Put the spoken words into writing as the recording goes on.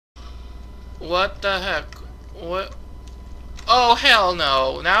What the heck? What? Oh, hell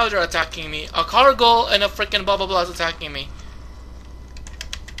no. Now they're attacking me. A cargo and a freaking blah blah blah is attacking me.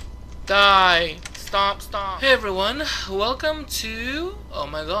 Die. Stomp, stomp. Hey everyone. Welcome to... Oh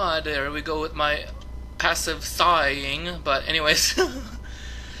my god, there we go with my passive sighing. But anyways.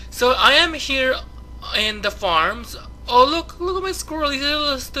 So I am here in the farms. Oh, look at my squirrel.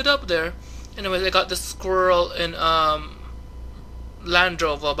 He stood up there. Anyways, I got the squirrel in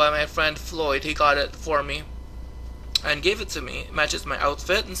Landroval by my friend Floyd. He got it for me and gave it to me. It matches my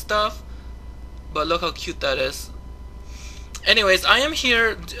outfit and stuff. But look how cute that is. Anyways, I am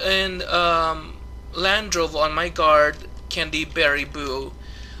here in Landroval on my guard Candy Berry Boo.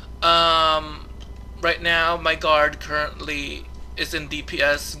 Right now my guard currently is in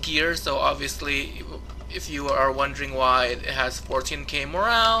DPS gear, so obviously if you are wondering why it has 14k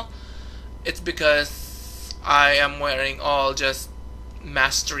morale, it's because I am wearing all just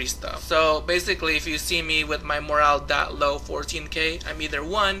mastery stuff. So basically if you see me with my morale that low, 14k, I'm either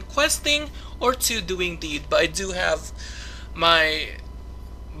 1 questing or 2 doing deed, but I do have my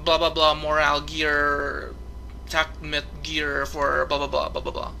blah blah blah morale gear, attack myth gear for blah blah blah blah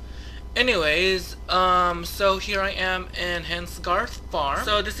blah blah. Anyways, so here I am in Hensgarth Farm.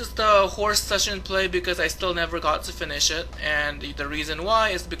 So this is the horse session play because I still never got to finish it, and the reason why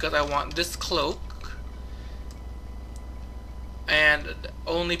is because I want this cloak, and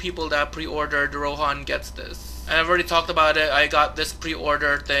only people that pre-ordered Rohan gets this. And I've already talked about it. I got this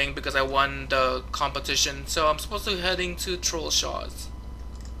pre-order thing because I won the competition, so I'm supposed to be heading to Trollshaws.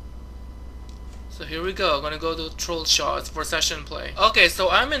 So here we go. I'm gonna go to Trollshaws for session play. Okay, so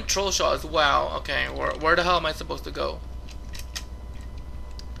I'm in Trollshaws. Wow. Okay, where the hell am I supposed to go?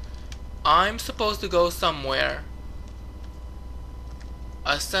 I'm supposed to go somewhere.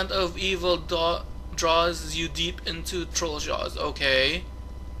 A scent of evil draws you deep into Trollshaws. Okay.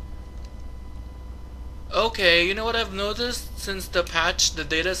 Okay, you know what I've noticed since the patch, the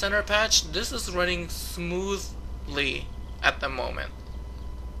data center patch? This is running smoothly at the moment.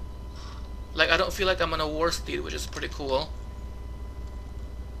 Like, I don't feel like I'm on a war steed, which is pretty cool.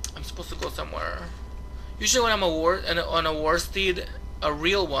 I'm supposed to go somewhere. Usually when I'm on a war steed, a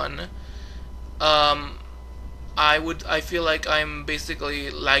real one, I feel like I'm basically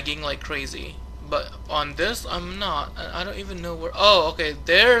lagging like crazy. But on this, I'm not. I don't even know where. Oh, okay.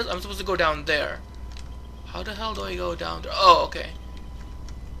 I'm supposed to go down there. How the hell do I go down there? Oh, okay.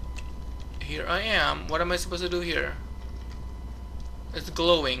 Here I am. What am I supposed to do here? It's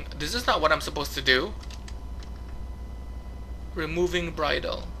glowing. This is not what I'm supposed to do. Removing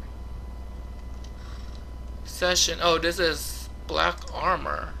bridle. Session. Oh, this is black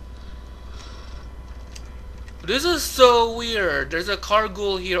armor. This is so weird. There's a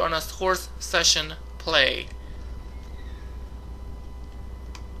Cargul here on a horse session play.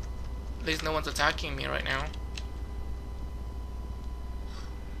 At least no one's attacking me right now.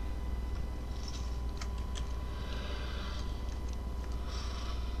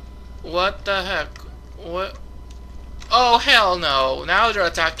 What the heck? What? Oh, hell no. Now they're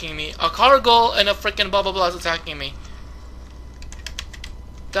attacking me. A cargo and a freaking blah blah blah is attacking me.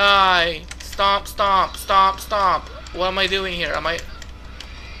 Die. Stomp, stomp, stomp, stomp. What am I doing here? Am I...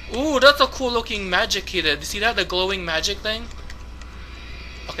 Ooh, that's a cool looking magic he did. You see that? The glowing magic thing?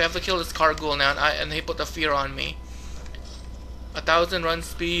 Okay, I have to kill this Cargul now, and he put the fear on me. 1000 run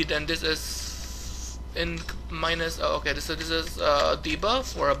speed, and this is in minus. Oh, okay, so this is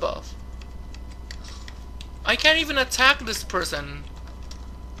debuff or a buff. I can't even attack this person.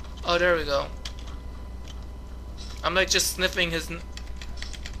 Oh, there we go. I'm like just sniffing his.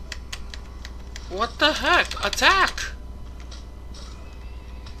 What the heck? Attack!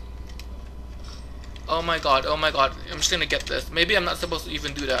 Oh my god, oh my god. I'm just gonna get this. Maybe I'm not supposed to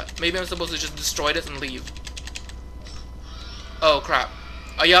even do that. Maybe I'm supposed to just destroy this and leave. Oh crap.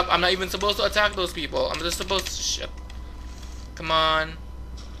 Oh yep, I'm not even supposed to attack those people. I'm just supposed to... Shit. Come on.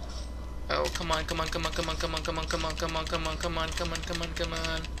 Oh, come on, come on, come on, come on, come on, come on, come on, come on, come on, come on, come on, come on, come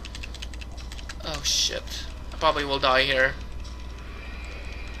on. Oh shit. I probably will die here.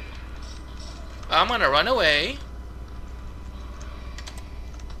 I'm gonna run away.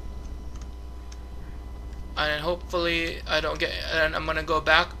 And hopefully I don't get... And I'm gonna go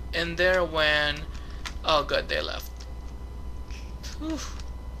back in there when... Oh good, they left. Whew.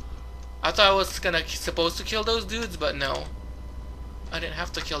 I thought I was supposed to kill those dudes, but no. I didn't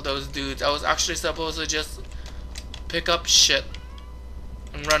have to kill those dudes. I was actually supposed to just pick up shit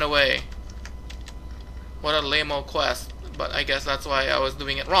and run away. What a lame-o quest. But I guess that's why I was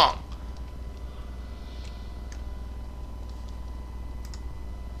doing it wrong.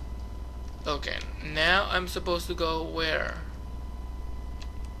 Okay, now I'm supposed to go where?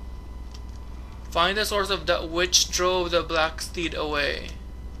 Find the source of that which drove the black steed away.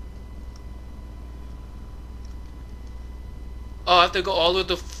 Oh, I have to go all the way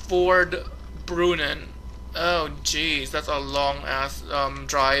to Ford Brunnen. Oh, jeez, that's a long ass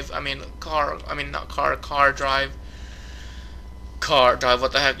drive. I mean, car. I mean, not car. Car drive. Car drive.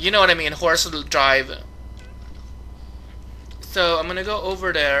 What the heck? You know what I mean? Horse drive. So I'm gonna go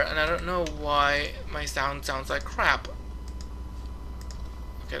over there, and I don't know why my sound sounds like crap.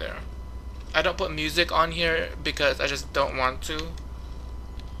 Okay, there. I don't put music on here because I just don't want to.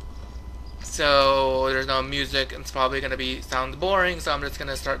 So there's no music, and it's probably gonna sound boring. So I'm just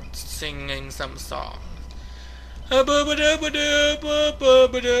gonna start singing some songs. That's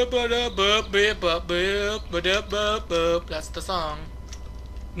the song.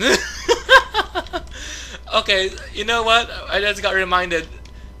 Okay, you know what? I just got reminded.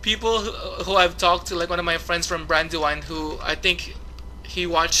 People who I've talked to, like one of my friends from Brandywine, who I think he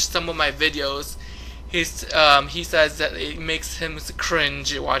watched some of my videos. He says that it makes him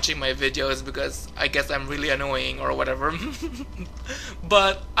cringe watching my videos because I guess I'm really annoying or whatever.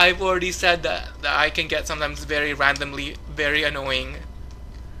 But I've already said that I can get sometimes very randomly very annoying.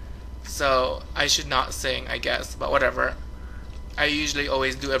 So I should not sing, I guess, but whatever. I usually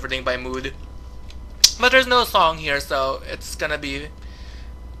always do everything by mood. But there's no song here, so it's gonna be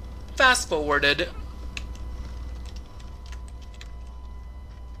fast forwarded.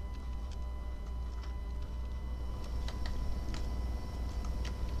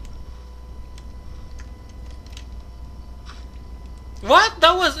 What?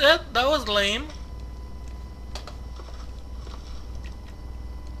 That was it? That was lame.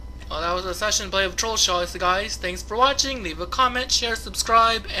 Well, that was a session play of Trollshaws, guys. Thanks for watching. Leave a comment, share,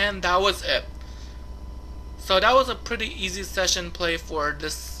 subscribe, and that was it. So that was a pretty easy session play for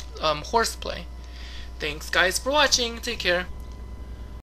this horse play. Thanks, guys, for watching. Take care.